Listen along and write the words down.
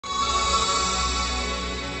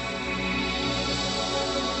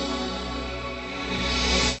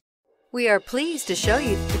We are pleased to show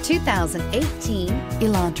you the 2018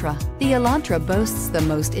 Elantra. The Elantra boasts the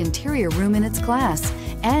most interior room in its class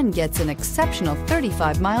and gets an exceptional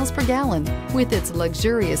 35 miles per gallon. With its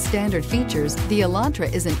luxurious standard features, the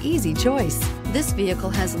Elantra is an easy choice. This vehicle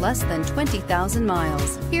has less than 20,000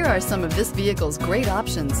 miles. Here are some of this vehicle's great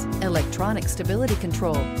options: electronic stability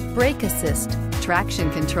control, brake assist,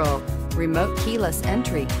 traction control, remote keyless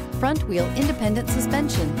entry, front wheel independent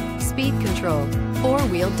suspension, speed control,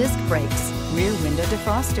 four-wheel disc brakes, rear window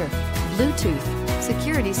defroster, Bluetooth,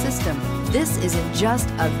 security system. This isn't just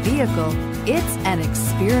a vehicle, it's an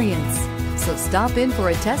experience. So stop in for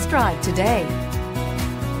a test drive today.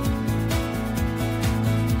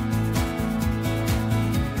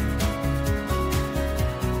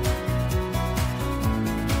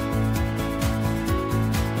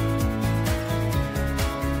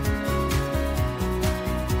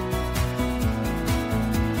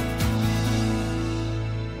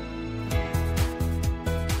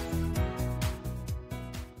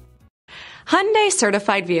 Hyundai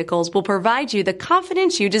certified vehicles will provide you the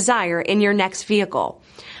confidence you desire in your next vehicle.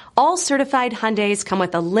 All certified Hyundais come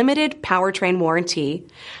with a limited powertrain warranty,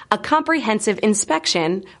 a comprehensive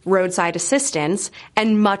inspection, roadside assistance,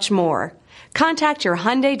 and much more. Contact your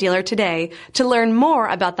Hyundai dealer today to learn more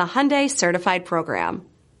about the Hyundai certified program.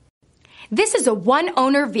 This is a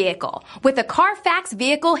one-owner vehicle with a Carfax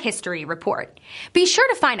Vehicle History Report. Be sure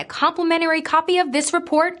to find a complimentary copy of this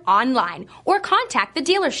report online or contact the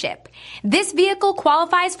dealership. This vehicle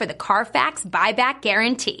qualifies for the Carfax Buyback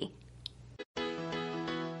Guarantee.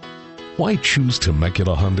 Why choose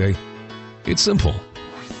Temecula Hyundai? It's simple.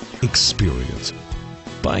 Experience.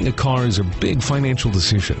 Buying a car is a big financial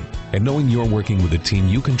decision, and knowing you're working with a team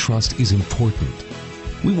you can trust is important.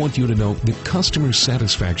 We want you to know that customer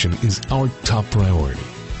satisfaction is our top priority.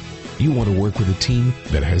 You want to work with a team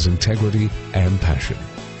that has integrity and passion.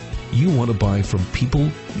 You want to buy from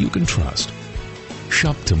people you can trust.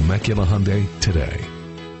 Shop Temecula Hyundai today.